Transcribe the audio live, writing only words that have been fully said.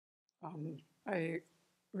I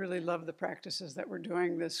really love the practices that we're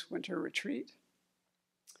doing this winter retreat,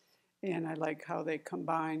 and I like how they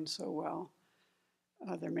combine so well.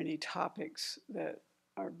 There are many topics that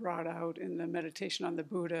are brought out in the meditation on the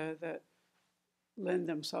Buddha that lend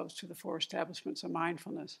themselves to the four establishments of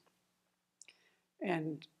mindfulness.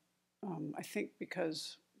 And I think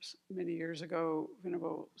because many years ago,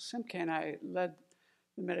 Venerable Simke and I led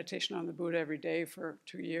the meditation on the Buddha every day for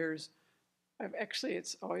 2 years,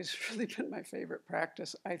 it's always really been my favorite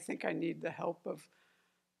practice. I think I need the help of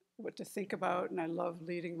what to think about, and I love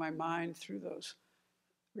leading my mind through those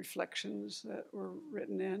reflections that were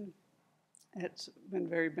written in. It's been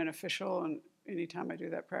very beneficial, and anytime I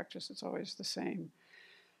do that practice, it's always the same.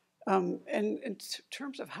 And in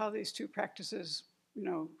terms of how these two practices,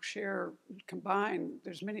 share, combine,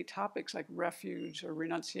 there's many topics like refuge or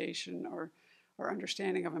renunciation or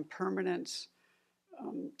understanding of impermanence,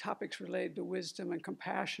 topics related to wisdom and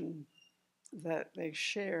compassion that they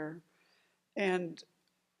share. And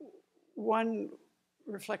one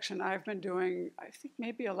reflection I've been doing, I think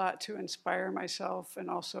maybe a lot to inspire myself and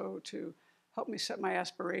also to help me set my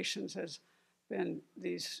aspirations, has been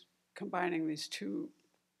combining these two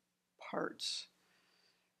parts.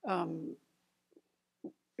 In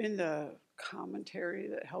the commentary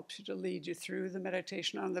that helps you to lead you through the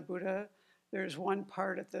meditation on the Buddha, there's one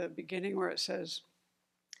part at the beginning where it says,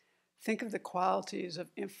 think of the qualities of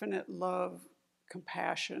infinite love,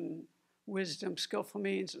 compassion, wisdom, skillful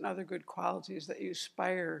means, and other good qualities that you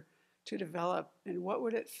aspire to develop, and what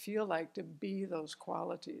would it feel like to be those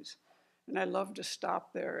qualities? And I love to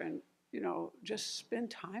stop there and, just spend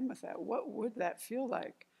time with that. What would that feel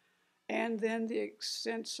like? And then the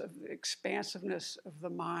sense of the expansiveness of the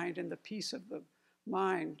mind and the peace of the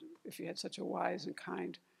mind, if you had such a wise and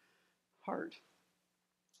kind heart,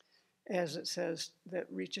 as it says,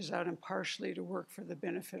 that reaches out impartially to work for the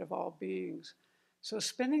benefit of all beings. So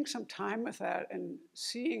spending some time with that and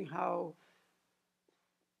seeing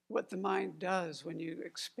what the mind does when you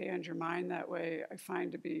expand your mind that way, I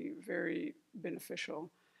find to be very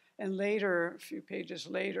beneficial. And later, a few pages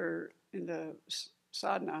later in the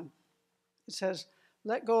sadhana, it says,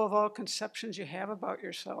 let go of all conceptions you have about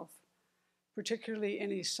yourself, particularly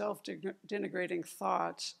any self-denigrating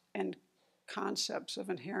thoughts and concepts of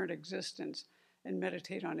inherent existence, and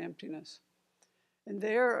meditate on emptiness. And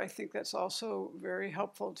there, I think that's also very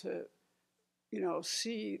helpful to,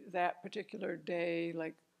 see that particular day,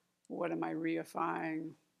 like, what am I reifying?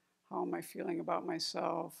 How am I feeling about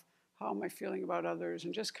myself? How am I feeling about others?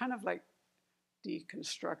 And just kind of like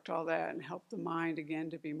deconstruct all that and help the mind again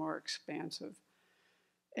to be more expansive.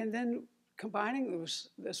 And then combining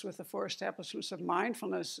this with the four establishments of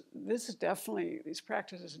mindfulness, these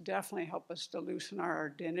practices definitely help us to loosen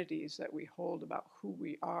our identities that we hold about who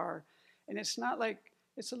we are. And it's not like,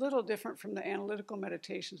 it's a little different from the analytical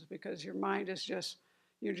meditations, because your mind is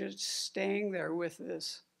you're just staying there with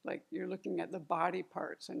this, like you're looking at the body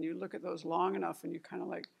parts, and you look at those long enough and you kind of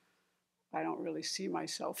like, I don't really see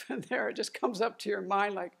myself in there. It just comes up to your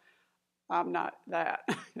mind like, I'm not that,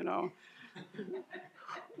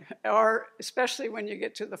 Or especially when you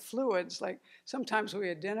get to the fluids, like sometimes we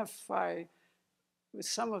identify with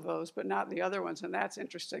some of those, but not the other ones. And that's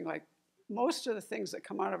interesting. Like most of the things that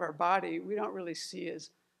come out of our body, we don't really see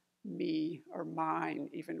as me or mine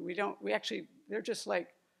even. They're just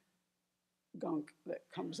like gunk that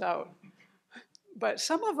comes out. But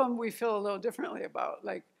some of them we feel a little differently about,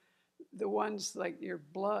 like the ones like your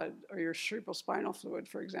blood or your cerebrospinal fluid,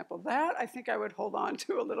 for example. That I think I would hold on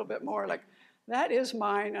to a little bit more. Like, that is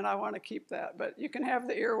mine and I want to keep that. But you can have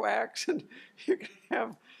the earwax and you can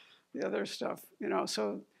have the other stuff,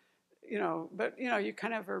 but you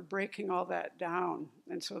kind of are breaking all that down.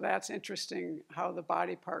 And so that's interesting how the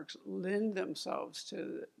body parts lend themselves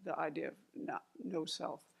to the idea of no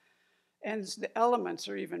self. And the elements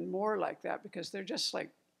are even more like that, because they're just like,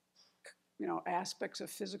 aspects of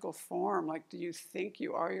physical form. Like, do you think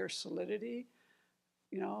you are your solidity?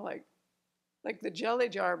 Like the jelly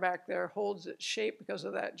jar back there holds its shape because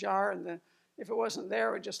of that jar, and if it wasn't there,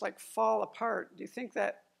 it would just like fall apart. Do you think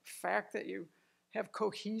that fact that you have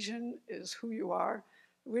cohesion is who you are?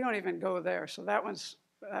 We don't even go there. So that one's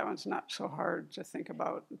not so hard to think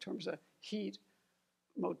about in terms of heat,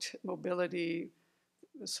 mobility,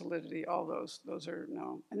 the solidity, all those are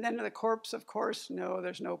no. And then the corpse, of course, no,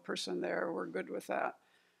 there's no person there. We're good with that.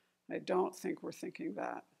 I don't think we're thinking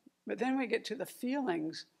that. But then we get to the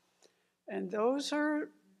feelings, and those are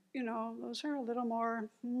a little more,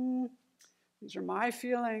 these are my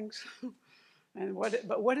feelings. And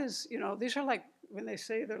what is, these are like, when they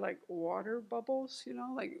say they're like water bubbles,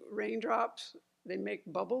 like raindrops, they make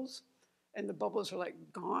bubbles. and the bubbles are like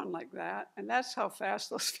gone like that. And that's how fast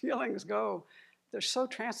those feelings go. They're so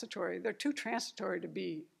transitory. They're too transitory to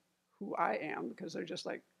be who I am, because they're just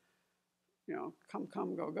like, come,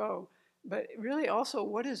 come, go, go. But really also,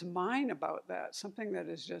 what is mine about that? Something that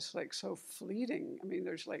is just like so fleeting. I mean,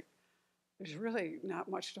 there's really not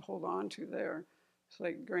much to hold on to there. It's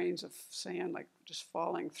like grains of sand, like just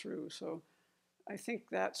falling through. So I think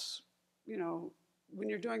that's, when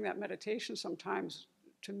you're doing that meditation, sometimes,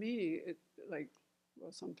 to me,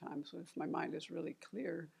 sometimes if my mind is really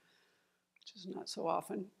clear, which is not so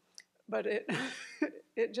often, but it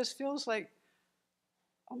it just feels like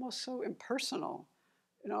almost so impersonal.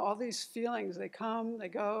 All these feelings, they come, they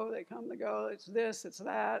go, they come, they go. It's this, it's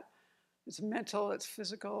that. It's mental, it's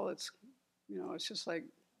physical. It's, it's just like,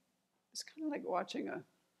 it's kind of like watching a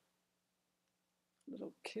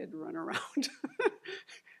little kid run around.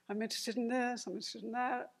 I'm interested in this, I'm interested in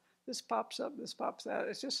that. This pops up, this pops out.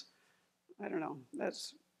 It's just, I don't know.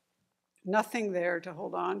 That's nothing there to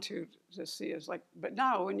hold on to see is like, but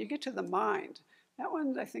now when you get to the mind, that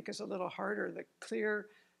one I think is a little harder. The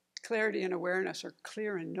clarity and awareness, or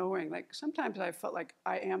clear and knowing. Like sometimes I felt like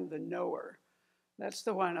I am the knower. That's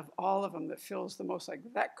the one of all of them that feels the most like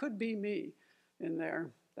that could be me in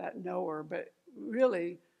there, that knower. But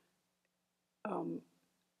really,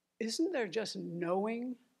 isn't there just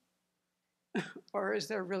knowing? Or is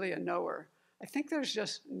there really a knower? I think there's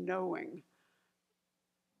just knowing.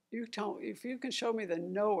 If you can show me the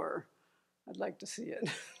knower, I'd like to see it.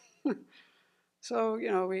 So,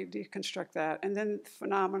 we deconstruct that. And then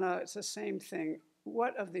phenomena, it's the same thing.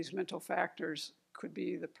 What of these mental factors could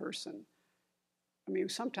be the person? I mean,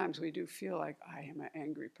 sometimes we do feel like I am an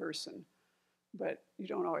angry person, but you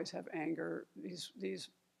don't always have anger. These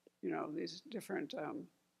different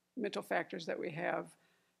mental factors that we have,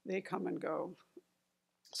 they come and go.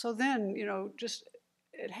 So then, just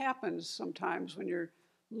it happens sometimes when you're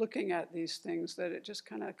looking at these things that it just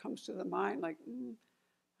kind of comes to the mind like,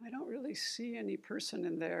 I don't really see any person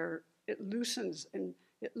in there. It loosens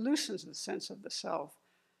the sense of the self.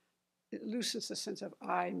 It loosens the sense of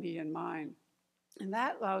I, me, and mine. And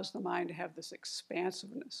that allows the mind to have this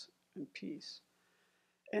expansiveness and peace.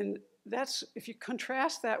 And that's, if you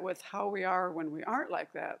contrast that with how we are when we aren't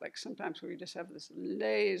like that, like sometimes we just have this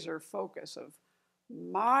laser focus of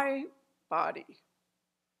my body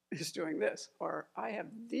is doing this, or I have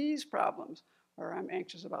these problems, or I'm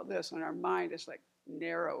anxious about this, and our mind is like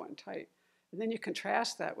narrow and tight. And then you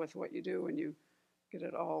contrast that with what you do when you get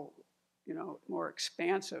it all, more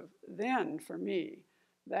expansive. Then for me,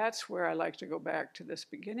 that's where I like to go back to this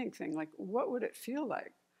beginning thing. Like, what would it feel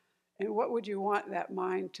like? And what would you want that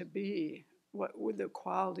mind to be? What would the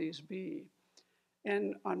qualities be?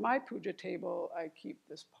 And on my puja table, I keep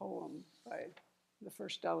this poem by the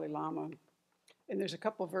first Dalai Lama. And there's a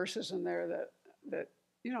couple verses in there that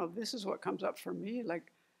this is what comes up for me,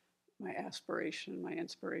 like my aspiration, my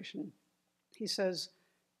inspiration. He says,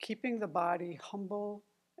 keeping the body humble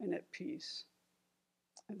and at peace.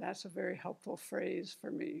 And that's a very helpful phrase for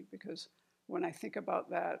me, because when I think about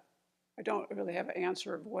that, I don't really have an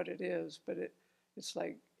answer of what it is, but it's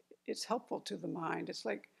like, it's helpful to the mind. It's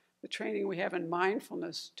like the training we have in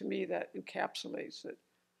mindfulness, to me, that encapsulates it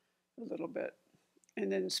a little bit.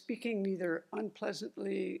 And then speaking neither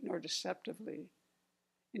unpleasantly nor deceptively,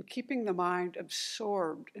 and keeping the mind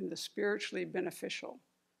absorbed in the spiritually beneficial.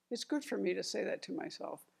 It's good for me to say that to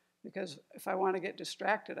myself, because if I want to get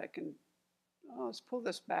distracted, I can, let's pull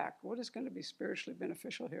this back. What is going to be spiritually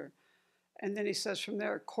beneficial here? And then he says from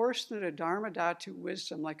there, coursed into dharma dhatu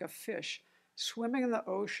wisdom like a fish swimming in the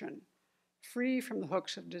ocean, free from the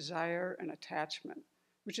hooks of desire and attachment,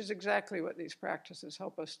 which is exactly what these practices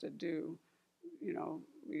help us to do.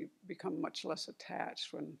 We become much less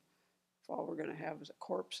attached when if all we're going to have is a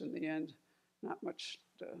corpse in the end. Not much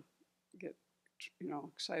to get,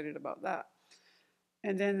 excited about that.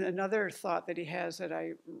 And then another thought that he has that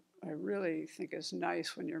I really think is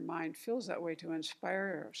nice when your mind feels that way, to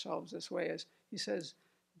inspire ourselves this way, is he says,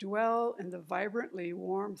 dwell in the vibrantly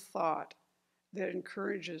warm thought that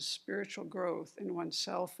encourages spiritual growth in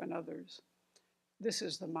oneself and others. This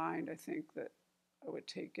is the mind, I think, that I would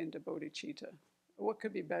take into bodhicitta. What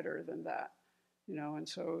could be better than that? And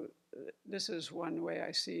so this is one way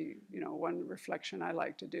I see, one reflection I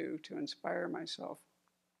like to do to inspire myself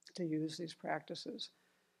to use these practices.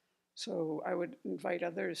 So I would invite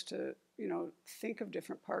others to, think of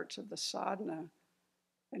different parts of the sadhana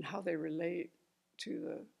and how they relate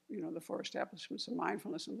to the four establishments of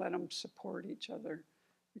mindfulness, and let them support each other,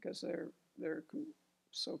 because they're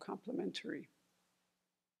so complementary.